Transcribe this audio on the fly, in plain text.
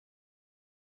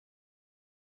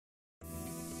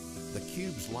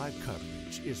theCUBE's live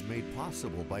coverage is made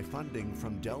possible by funding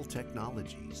from Dell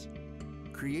Technologies,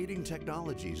 creating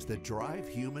technologies that drive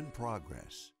human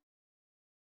progress.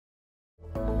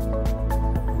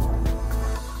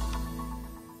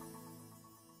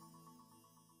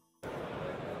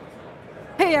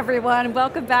 Hey everyone,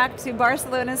 welcome back to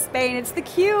Barcelona, Spain. It's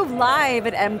theCUBE live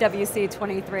at MWC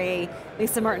 23.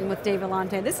 Lisa Martin with Dave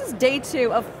Vellante. This is day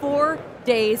 2 of 4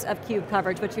 days of CUBE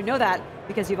coverage, but you know that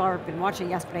because you've already been watching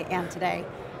yesterday and today.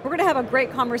 We're going to have a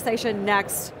great conversation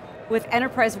next with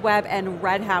EnterpriseWeb and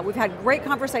Red Hat. We've had great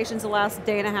conversations the last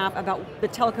day and a half about the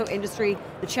telco industry,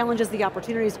 the challenges, the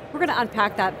opportunities. We're going to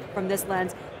unpack that from this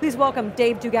lens. Please welcome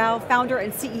Dave Duggal, founder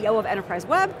and CEO of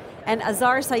EnterpriseWeb, and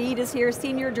Azhar Sayeed is here,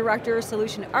 Senior Director of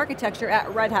Solution Architecture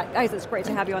at Red Hat. Guys, it's great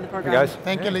to have you on the program. Hey guys.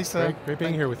 Thank you, Lisa. Great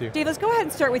being here with you. Dave, let's go ahead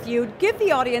and start with you. Give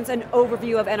the audience an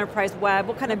overview of EnterpriseWeb.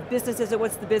 What kind of business is it?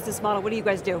 What's the business model? What do you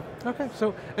guys do? Okay,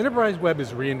 so EnterpriseWeb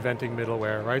is reinventing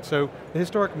middleware, right? So the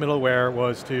historic middleware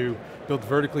was to build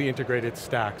vertically integrated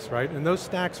stacks, right? And those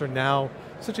stacks are now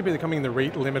essentially becoming the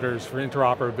rate limiters for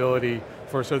interoperability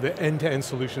for the end-to-end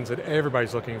solutions that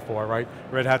everybody's looking for, right?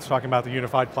 Red Hat's talking about the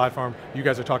unified platform, you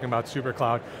guys are talking about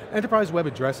SuperCloud. EnterpriseWeb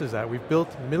addresses that. We've built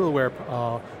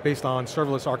middleware based on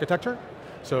serverless architecture,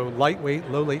 so lightweight,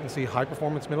 low latency, high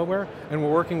performance middleware, and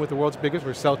we're working with the world's biggest,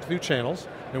 we sell through channels,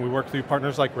 and we work through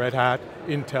partners like Red Hat,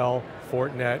 Intel,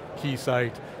 Fortinet,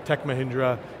 Keysight, Tech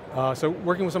Mahindra, so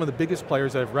working with some of the biggest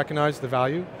players that have recognized the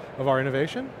value of our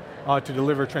innovation to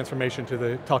deliver transformation to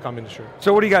the telecom industry.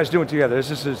 So what are you guys doing together? Is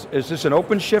this an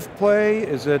OpenShift play?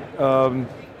 Is it?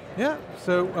 Yeah,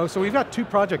 so we've got 2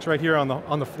 projects right here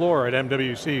on the floor at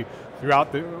MWC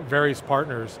throughout the various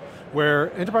partners, where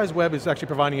EnterpriseWeb is actually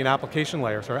providing an application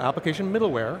layer, so our application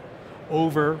middleware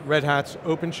over Red Hat's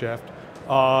OpenShift,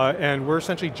 and we're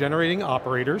essentially generating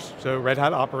operators, so Red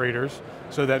Hat operators,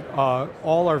 so that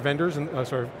all our vendors and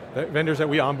vendors that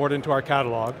we onboard into our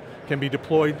catalog can be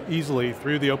deployed easily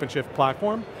through the OpenShift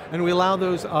platform, and we allow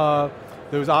those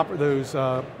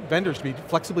vendors to be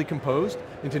flexibly composed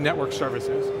into network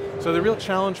services. So the real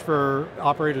challenge for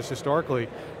operators historically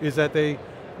is that they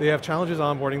have challenges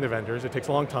onboarding the vendors. It takes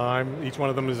a long time. Each one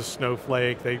of them is a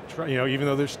snowflake. They try, even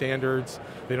though there's standards,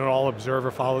 they don't all observe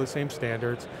or follow the same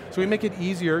standards. So we make it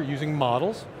easier using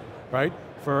models, right?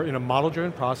 For a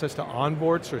model-driven process to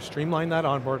onboard, streamline that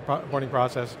onboarding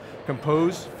process,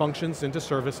 compose functions into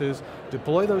services,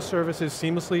 deploy those services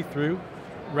seamlessly through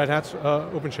Red Hat's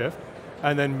OpenShift,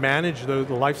 and then manage the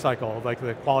life cycle, like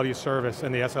the quality of service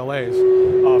and the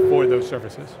SLAs for those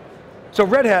services. So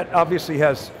Red Hat obviously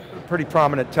has a pretty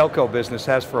prominent telco business,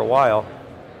 has for a while.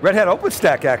 Red Hat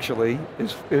OpenStack actually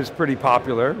is pretty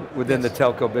popular within the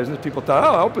telco business. People thought,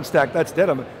 oh, OpenStack, that's dead.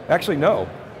 Actually, no,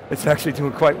 it's actually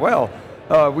doing quite well.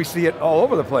 We see it all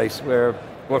over the place where,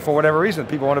 well, for whatever reason,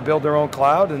 people want to build their own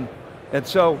cloud, and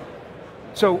so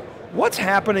what's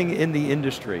happening in the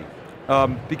industry?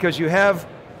 Because you have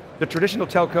the traditional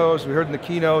telcos, we heard in the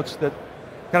keynotes, that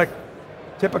kind of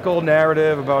typical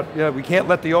narrative about, we can't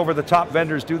let the over-the-top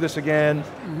vendors do this again.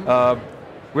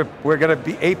 We're going to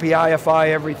be API-ify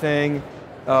everything.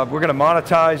 We're going to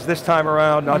monetize this time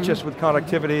around, not just with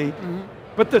connectivity.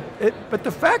 But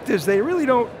the fact is, they really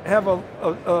don't have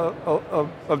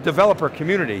a developer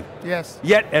community. Yes.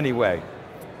 Yet, anyway.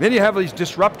 Then you have these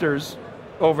disruptors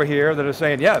over here that are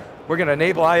saying, yeah, we're going to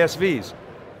enable ISVs.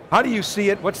 How do you see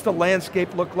it? What's the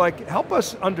landscape look like? Help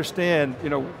us understand,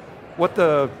 what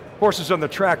the horses on the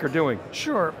track are doing.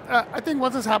 Sure. I think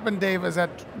what has happened, Dave, is that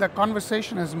the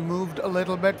conversation has moved a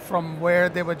little bit from where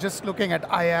they were just looking at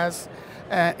IaaS,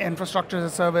 infrastructure as a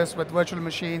service with virtual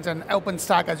machines and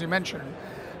OpenStack, as you mentioned,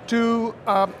 to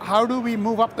how do we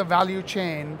move up the value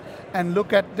chain and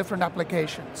look at different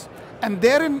applications. And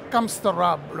therein comes the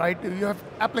rub, right? You have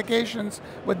applications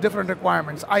with different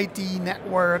requirements, IT,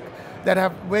 network, that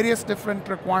have various different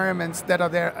requirements that are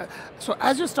there. So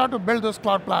as you start to build those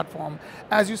cloud platform,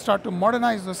 as you start to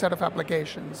modernize those set of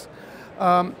applications,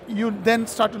 you then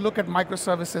start to look at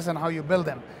microservices and how you build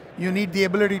them. You need the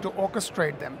ability to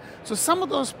orchestrate them. So some of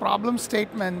those problem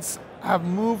statements have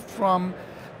moved from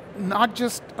not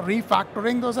just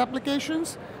refactoring those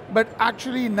applications, but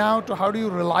actually now to how do you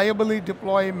reliably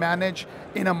deploy, manage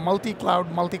in a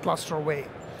multi-cloud, multi-cluster way.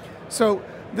 So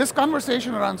this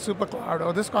conversation around SuperCloud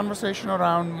or this conversation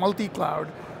around multi-cloud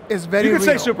is very real. You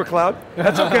can say SuperCloud,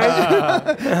 that's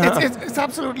okay. It's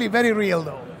absolutely very real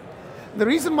though. The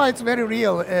reason why it's very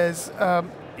real is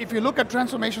if you look at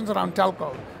transformations around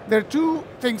telco, there are 2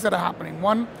 things that are happening.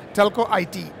 One, telco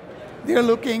IT. They're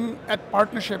looking at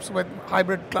partnerships with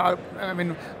hybrid cloud,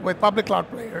 with public cloud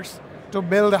players to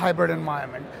build a hybrid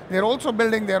environment. They're also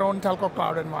building their own telco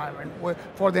cloud environment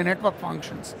for their network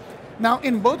functions. Now,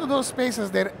 in both of those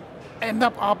spaces, they end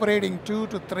up operating 2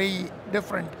 to 3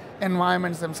 different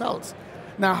environments themselves.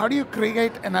 Now, how do you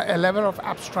create a level of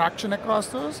abstraction across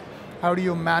those? How do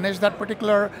you manage that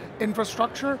particular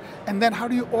infrastructure? And then how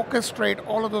do you orchestrate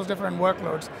all of those different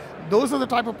workloads? Those are the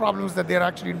type of problems that they're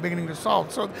actually beginning to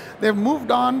solve. So they've moved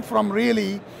on from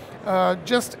really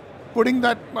just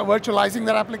virtualizing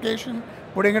that application,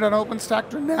 putting it on OpenStack,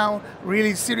 to now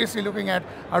really seriously looking at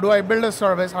how do I build a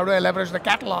service, how do I leverage the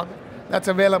catalog that's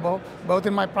available, both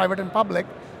in my private and public,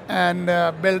 and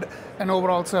build an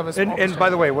overall service. And by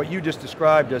the way, what you just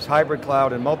described as hybrid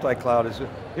cloud and multi-cloud is,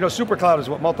 super cloud is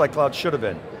what multi-cloud should have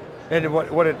been. And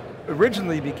what it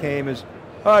originally became is,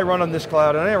 I run on this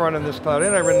cloud, and I run on this cloud,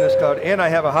 and I run on this cloud, and I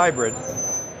have a hybrid.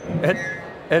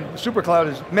 And super cloud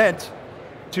is meant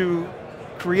to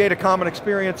create a common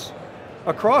experience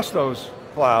across those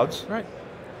clouds, right?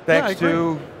 Thanks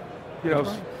to,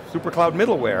 super cloud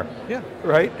middleware,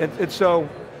 right? And so,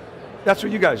 that's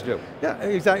what you guys do. Yeah,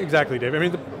 exactly, Dave. I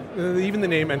mean, even the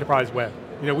name Enterprise Web.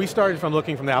 We started from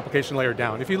looking from the application layer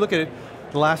down. If you look at it,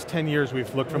 the last 10 years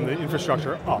we've looked from the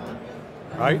infrastructure up,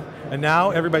 right? And now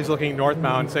everybody's looking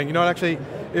northbound saying, actually,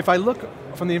 if I look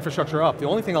from the infrastructure up, the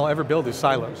only thing I'll ever build is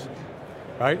silos,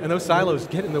 right? And those silos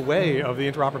get in the way of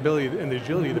the interoperability and the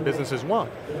agility the businesses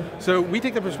want. So we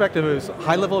take the perspective as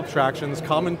high-level abstractions,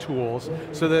 common tools,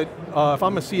 so that if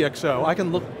I'm a CXO, I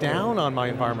can look down on my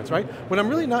environments, right? When I'm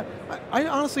really not, I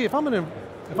honestly, if I'm a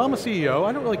CEO,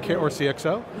 I don't really care, or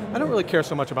CXO, I don't really care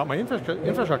so much about my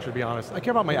infrastructure, to be honest. I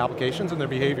care about my applications and their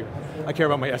behavior. I care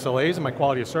about my SLAs and my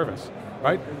quality of service,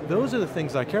 right? Those are the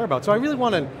things I care about. So I really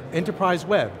want an enterprise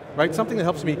web, right? Something that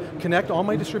helps me connect all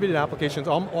my distributed applications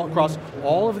all across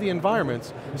all of the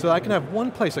environments so that I can have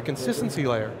one place, a consistency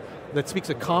layer that speaks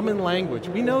a common language.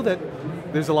 We know that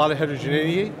there's a lot of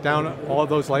heterogeneity down all of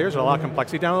those layers, or a lot of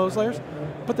complexity down all those layers,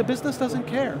 but the business doesn't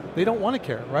care. They don't want to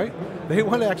care, right? They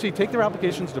want to actually take their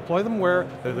applications, deploy them where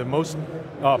they're the most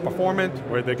performant,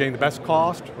 where they're getting the best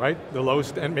cost, right? The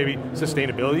lowest, and maybe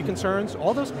sustainability concerns,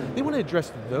 all those. They want to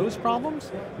address those problems,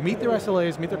 meet their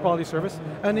SLAs, meet their quality service,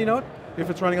 and you know what? If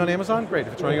it's running on Amazon, great.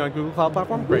 If it's running on Google Cloud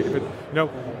Platform, great. If it,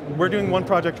 we're doing one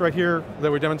project right here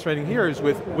that we're demonstrating here is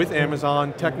with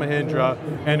Amazon, Tech Mahindra,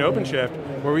 and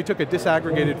OpenShift, where we took a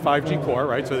disaggregated 5G core,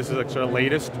 right? So this is like sort of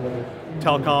latest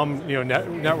telecom,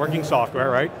 networking software,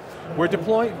 right? We're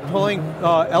deploying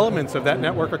elements of that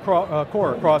network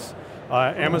core across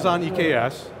Amazon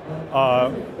EKS,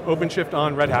 OpenShift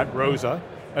on Red Hat Rosa,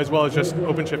 as well as just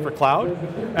OpenShift for cloud.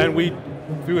 And we,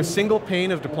 through a single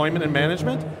pane of deployment and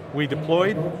management, we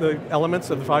deployed the elements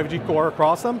of the 5G core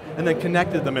across them and then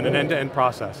connected them in an end-to-end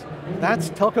process. That's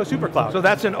Telco Supercloud. So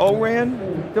that's an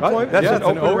ORAN deployment? That's an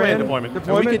ORAN deployment.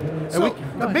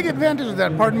 The big advantage of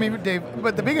that, pardon me Dave,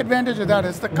 but the big advantage of that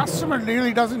is the customer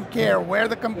really doesn't care where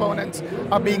the components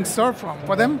are being served from.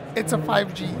 For them, it's a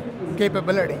 5G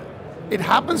capability. It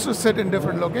happens to sit in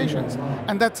different locations.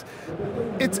 And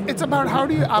it's about how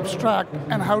do you abstract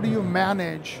and how do you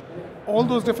manage all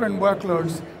those different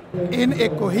workloads in a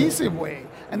cohesive way.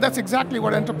 And that's exactly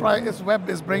what Enterprise Web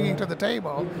is bringing to the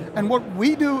table. And what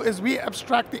we do is we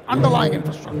abstract the underlying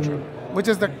infrastructure, which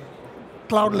is the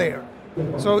cloud layer.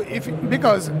 So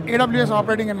because AWS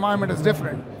operating environment is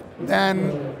different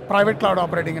than private cloud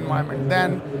operating environment,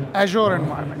 than Azure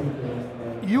environment.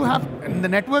 And the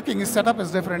networking is set up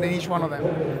as different in each one of them.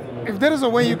 If there is a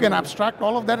way you can abstract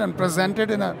all of that and present it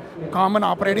in a common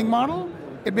operating model,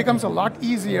 it becomes a lot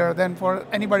easier than for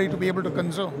anybody to be able to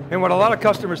consume. And what a lot of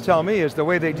customers tell me is the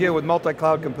way they deal with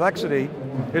multi-cloud complexity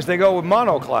is they go with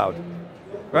mono-cloud,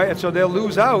 right? And so they'll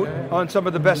lose out on some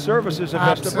of the best services and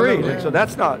best of breed. And so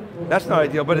that's not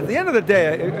ideal. But at the end of the day,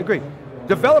 I agree.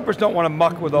 Developers don't want to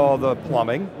muck with all the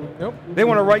plumbing. Nope. They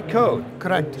want to write code.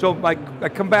 Correct. So I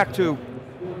come back to,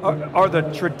 are the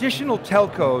traditional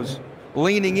telcos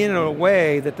leaning in a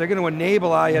way that they're going to enable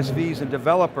ISVs and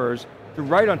developers to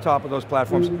write on top of those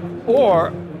platforms,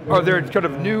 or are there kind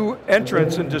of new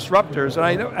entrants and disruptors? And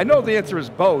I know the answer is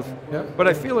both, but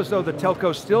I feel as though the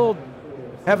telcos still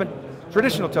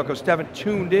traditional telcos haven't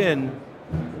tuned in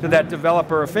to that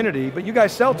developer affinity, but you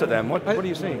guys sell to them. What are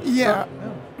you seeing? Yeah,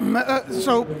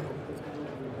 so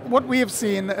what we have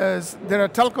seen is there are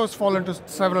telcos fall into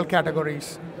several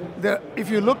categories. If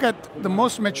you look at the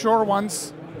most mature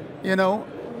ones,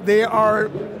 they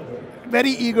are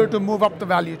very eager to move up the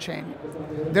value chain.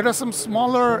 There are some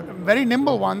smaller, very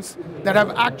nimble ones that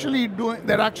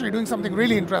they're actually doing something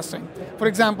really interesting. For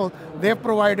example, they've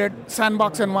provided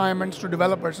sandbox environments to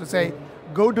developers to say,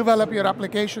 go develop your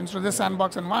applications to this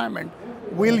sandbox environment.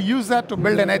 We'll use that to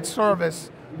build an edge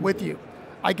service with you.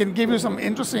 I can give you some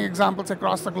interesting examples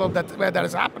across the globe where that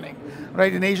is happening,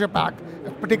 right? In Asia Pac,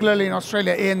 particularly in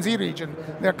Australia, ANZ region,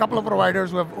 there are a couple of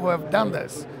providers who have done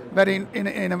this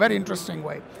in a very interesting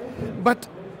way. But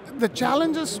the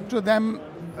challenges to them,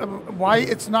 why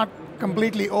it's not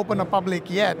completely open or public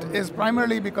yet, is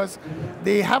primarily because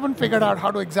they haven't figured out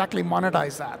how to exactly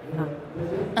monetize that.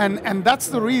 And that's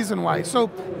the reason why.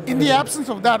 So in the absence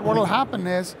of that, what will happen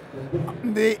is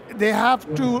they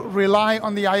have to rely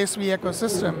on the ISV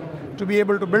ecosystem to be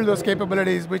able to build those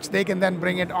capabilities, which they can then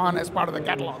bring it on as part of the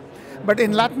catalog. But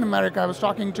in Latin America, I was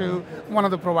talking to one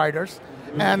of the providers,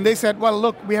 and they said, well,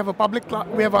 look, we have a public cloud,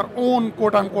 we have our own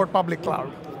quote-unquote public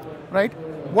cloud, right?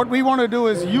 What we want to do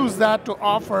is use that to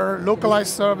offer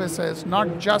localized services,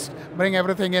 not just bring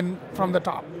everything in from the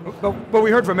top. But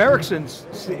we heard from Ericsson's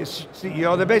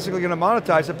CEO, they're basically going to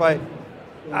monetize it by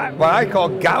what I call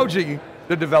gouging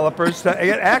the developers to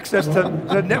get access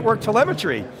to network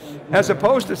telemetry, as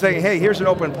opposed to saying, hey, here's an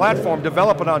open platform,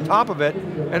 develop it on top of it,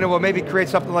 and then we'll maybe create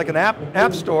something like an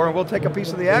app store and we'll take a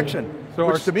piece of the action, so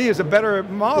which to me is a better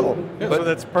model. Yeah, so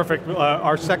that's perfect.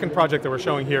 Our second project that we're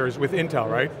showing here is with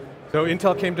Intel, right? So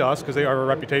Intel came to us because they have a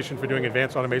reputation for doing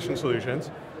advanced automation solutions.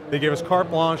 They gave us carte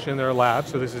blanche in their lab,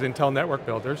 so this is Intel Network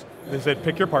Builders. They said,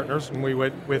 pick your partners, and we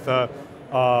went with Red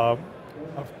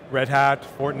Hat,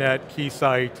 Fortinet,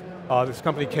 Keysight, this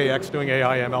company KX doing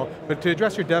AI, ML. But to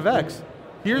address your DevX,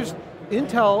 here's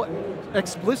Intel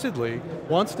explicitly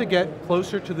wants to get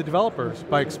closer to the developers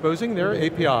by exposing their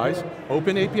APIs,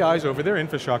 open APIs over their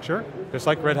infrastructure, just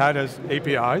like Red Hat has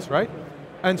APIs, right?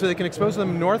 And so they can expose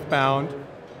them northbound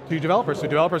to developers, so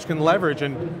developers can leverage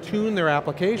and tune their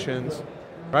applications,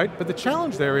 right? But the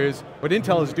challenge there is, what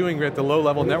Intel is doing at the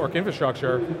low-level network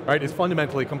infrastructure, right, is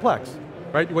fundamentally complex,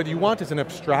 right? What you want is an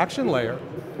abstraction layer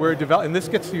where and this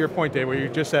gets to your point, Dave, where you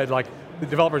just said, like, the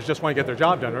developers just want to get their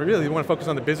job done, or really they want to focus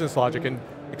on the business logic and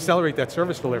accelerate that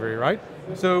service delivery, right?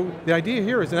 So the idea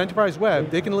here is in enterprise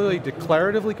web, they can literally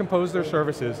declaratively compose their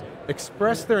services,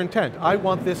 express their intent. I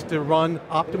want this to run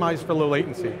optimized for low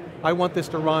latency. I want this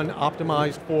to run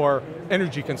optimized for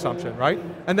energy consumption, right?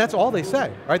 And that's all they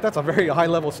say, right? That's a very high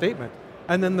level statement.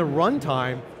 And then the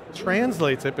runtime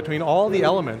translates it between all the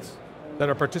elements that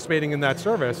are participating in that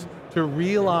service to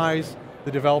realize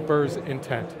the developer's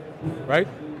intent, right?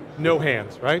 No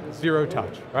hands, right? Zero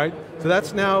touch, right? So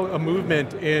that's now a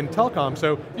movement in telecom.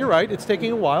 So you're right, it's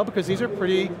taking a while because these are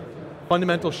pretty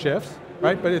fundamental shifts,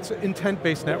 right? But it's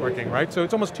intent-based networking, right? So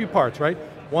it's almost two parts, right?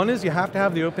 One is you have to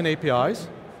have the open APIs,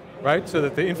 right? So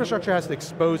that the infrastructure has to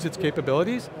expose its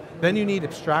capabilities. Then you need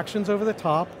abstractions over the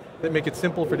top that make it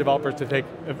simple for developers to take,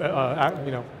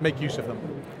 make use of them.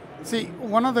 See,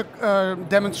 one of the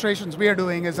demonstrations we are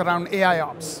doing is around AI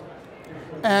ops.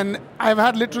 And I've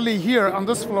had literally here on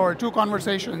this floor 2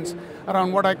 conversations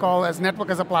around what I call as network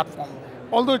as a platform.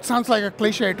 Although it sounds like a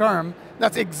cliche term,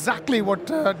 that's exactly what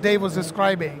Dave was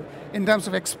describing in terms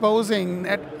of exposing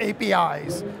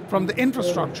APIs from the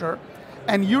infrastructure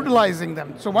and utilizing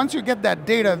them. So once you get that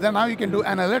data, then now you can do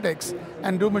analytics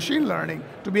and do machine learning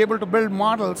to be able to build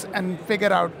models and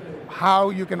figure out how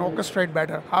you can orchestrate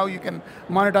better, how you can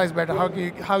monetize better,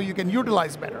 how you can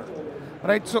utilize better.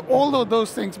 Right, so all of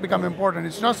those things become important.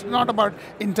 It's just not about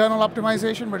internal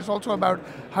optimization, but it's also about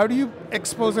how do you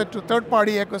expose it to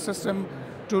third-party ecosystem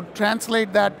to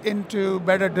translate that into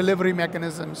better delivery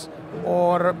mechanisms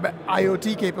or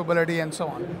IoT capability and so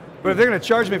on. But if they're going to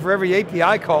charge me for every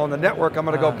API call on the network, I'm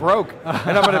going to go broke,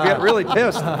 and I'm going to get really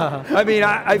pissed. I mean,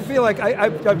 I feel like,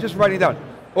 I'm just writing down,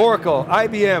 Oracle,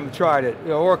 IBM tried it.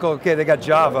 Oracle, okay, they got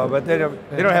Java, but they don't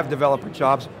have developer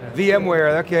jobs.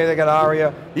 VMware, okay, they got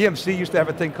ARIA. EMC used to have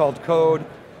a thing called Code.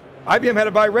 IBM had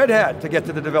to buy Red Hat to get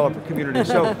to the developer community.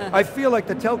 So I feel like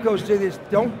the telcos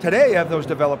don't today have those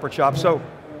developer chops.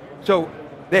 So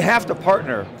they have to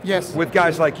partner with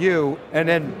guys like you and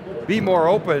then be more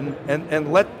open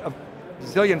and let a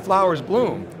zillion flowers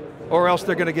bloom, or else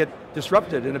they're going to get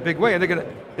disrupted in a big way, and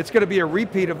it's going to be a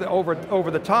repeat of the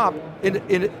over the top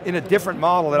in a different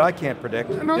model that I can't predict.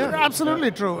 No,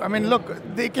 absolutely true. I mean,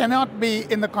 look, they cannot be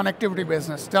in the connectivity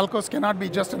business. Telcos cannot be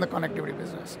just in the connectivity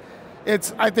business.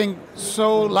 It's, I think,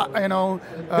 so, you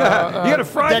got to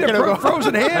fry their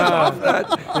frozen hands off that.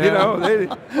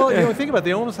 Well, think about it,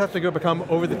 they almost have to become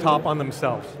over the top on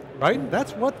themselves, right?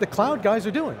 That's what the cloud guys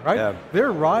are doing, right? Yeah.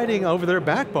 They're riding over their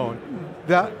backbone.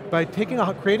 That by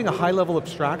creating a high-level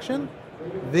abstraction,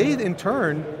 they in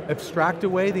turn abstract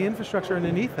away the infrastructure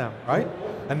underneath them, right?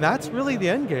 And that's really the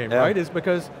end game, right? Is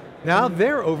because Now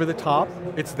they're over the top,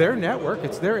 it's their network,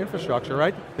 it's their infrastructure,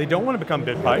 right? They don't want to become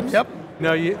bit pipes. Yep.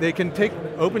 Now they can take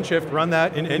OpenShift, run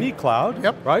that in any cloud,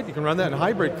 yep. right? You can run that in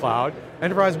hybrid cloud.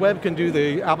 Enterprise Web can do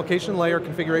the application layer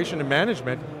configuration and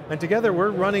management, and together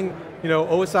we're running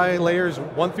OSI layers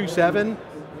 1 through 7,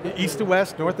 east to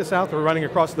west, north to south. We're running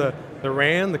across the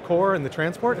RAN, the core, and the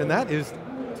transport, and that is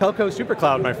telco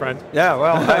supercloud, my friend. Yeah,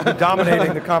 well, I've been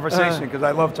dominating the conversation because I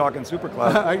love talking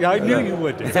supercloud. I knew you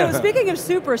would. So speaking of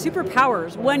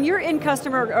superpowers, when you're in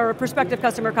customer or prospective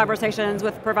customer conversations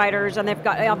with providers, and they've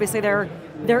got, obviously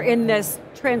they're in this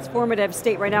transformative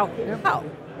state right now,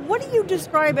 what do you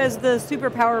describe as the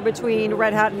superpower between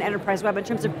Red Hat and Enterprise Web in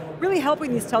terms of really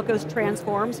helping these telcos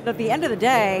transform so that at the end of the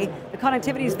day, the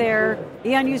connectivity's there,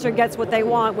 the end user gets what they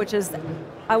want, which is,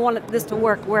 I want this to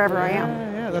work wherever I am.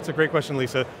 Yeah, that's a great question,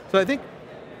 Lisa. So I think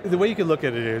the way you could look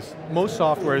at it is, most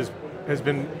software has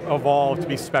been evolved to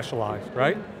be specialized,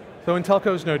 right? So in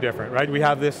telco's no different, right? We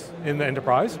have this in the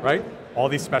enterprise, right? All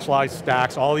these specialized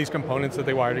stacks, all these components that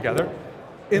they wire together.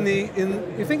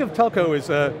 You think of telco as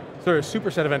a sort of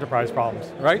superset of enterprise problems,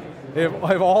 right? They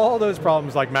have all those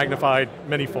problems like magnified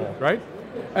manyfold, right?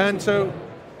 And so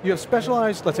you have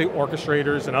specialized, let's say,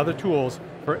 orchestrators and other tools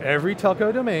for every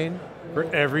telco domain, for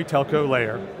every telco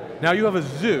layer. Now you have a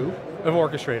zoo of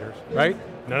orchestrators, right?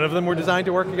 None of them were designed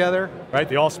to work together, right?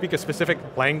 They all speak a specific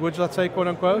language, let's say, quote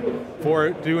unquote, for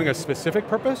doing a specific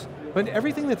purpose. But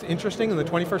everything that's interesting in the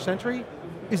 21st century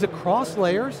is across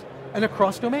layers and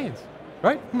across domains,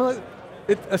 right?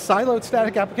 A siloed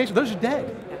static application, those are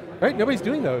dead, right? Nobody's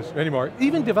doing those anymore.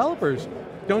 Even developers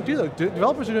don't do those.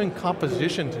 Developers are doing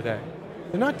composition today.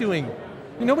 They're not doing,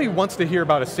 nobody wants to hear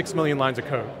about 6 million lines of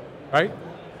code, right?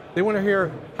 They want to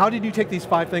hear, how did you take these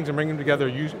 5 things and bring them together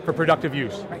for productive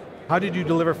use? Right. How did you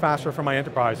deliver faster for my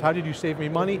enterprise? How did you save me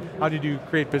money? How did you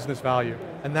create business value?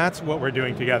 And that's what we're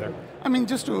doing together. I mean,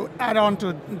 just to add on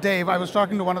to Dave, I was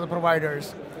talking to one of the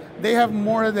providers. They have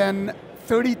more than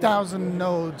 30,000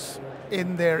 nodes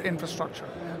in their infrastructure.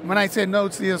 When I say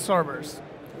nodes, these are servers.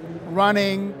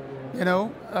 Running,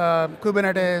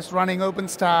 Kubernetes, running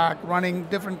OpenStack, running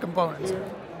different components.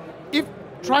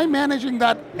 Try managing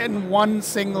that in one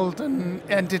singleton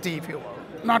entity, if you will.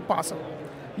 Not possible.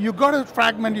 You got to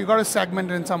fragment, you got to segment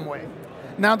in some way.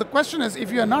 Now the question is,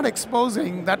 if you are not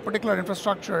exposing that particular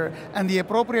infrastructure and the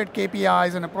appropriate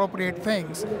KPIs and appropriate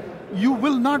things, you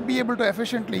will not be able to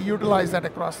efficiently utilize that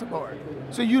across the board.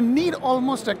 So you need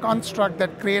almost a construct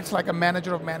that creates like a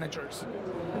manager of managers,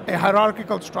 a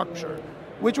hierarchical structure,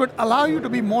 which would allow you to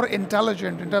be more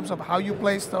intelligent in terms of how you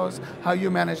place those, how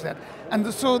you manage that.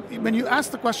 And so when you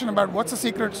ask the question about what's the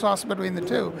secret sauce between the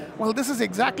two, well, this is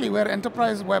exactly where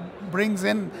Enterprise Web brings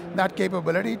in that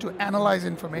capability to analyze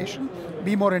information,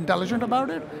 be more intelligent about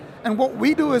it. And what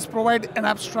we do is provide an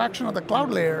abstraction of the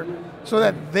cloud layer so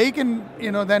that they can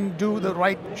then do the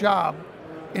right job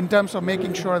in terms of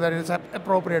making sure that it's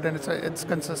appropriate and it's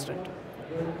consistent.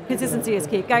 Consistency is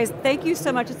key. Guys, thank you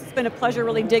so much. It's been a pleasure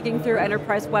really digging through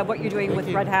Enterprise Web, what you're doing with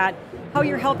Red Hat, how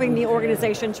you're helping the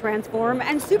organization transform,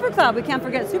 and SuperCloud, we can't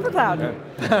forget SuperCloud.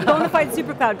 Bonafide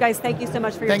SuperCloud. Guys, thank you so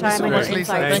much for your time and your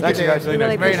insights. Thank you, guys. We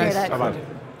really appreciate it. Bye-bye.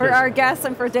 For our guests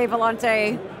and for Dave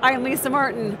Vellante, I'm Lisa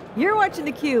Martin. You're watching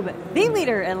theCUBE, the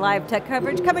leader in live tech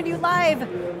coverage, coming to you live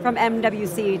from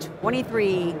MWC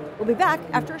 23. We'll be back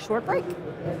after a short break.